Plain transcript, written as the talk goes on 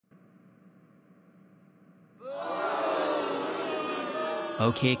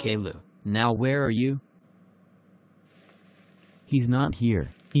Okay, Kalu, now where are you? He's not here,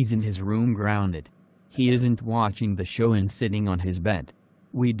 he's in his room grounded. He isn't watching the show and sitting on his bed.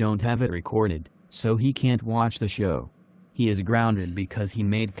 We don't have it recorded, so he can't watch the show. He is grounded because he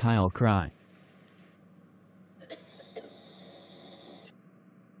made Kyle cry.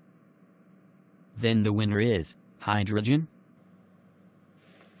 Then the winner is hydrogen?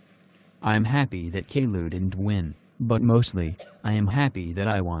 I'm happy that Kalu didn't win, but mostly, I am happy that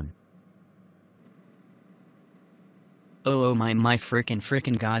I won. Oh my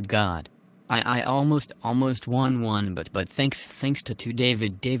frickin' god. I almost won but thanks to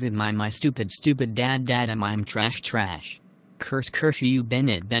David my stupid dad I'm trash. Curse you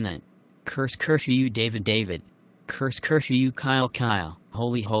Bennett. Curse you David. Curse you Kyle.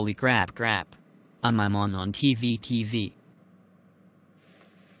 Holy crap. I'm on TV.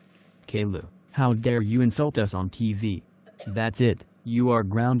 Kalu, how dare you insult us on TV? That's it. You are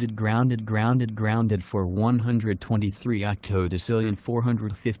grounded for 123 octodecillion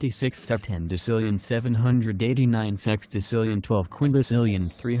 456 septendecillion 789 sextillion 12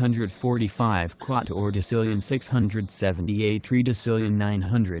 quindecillion 345 quattordecillion 678 tridecillion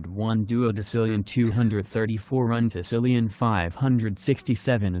 901 duodecillion 234 undecillion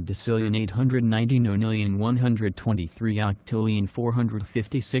 567 decillion 890 nonillion 123 octillion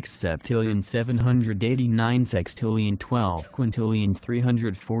 456 septillion 789 sextillion 12 quintillion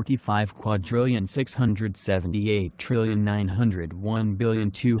 345 quadrillion 678 trillion 901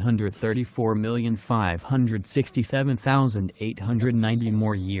 billion 234 million 567,890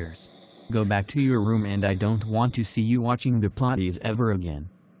 more years. Go back to your room and I don't want to see you watching the Plottys ever again.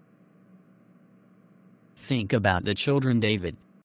 Think about the children, David.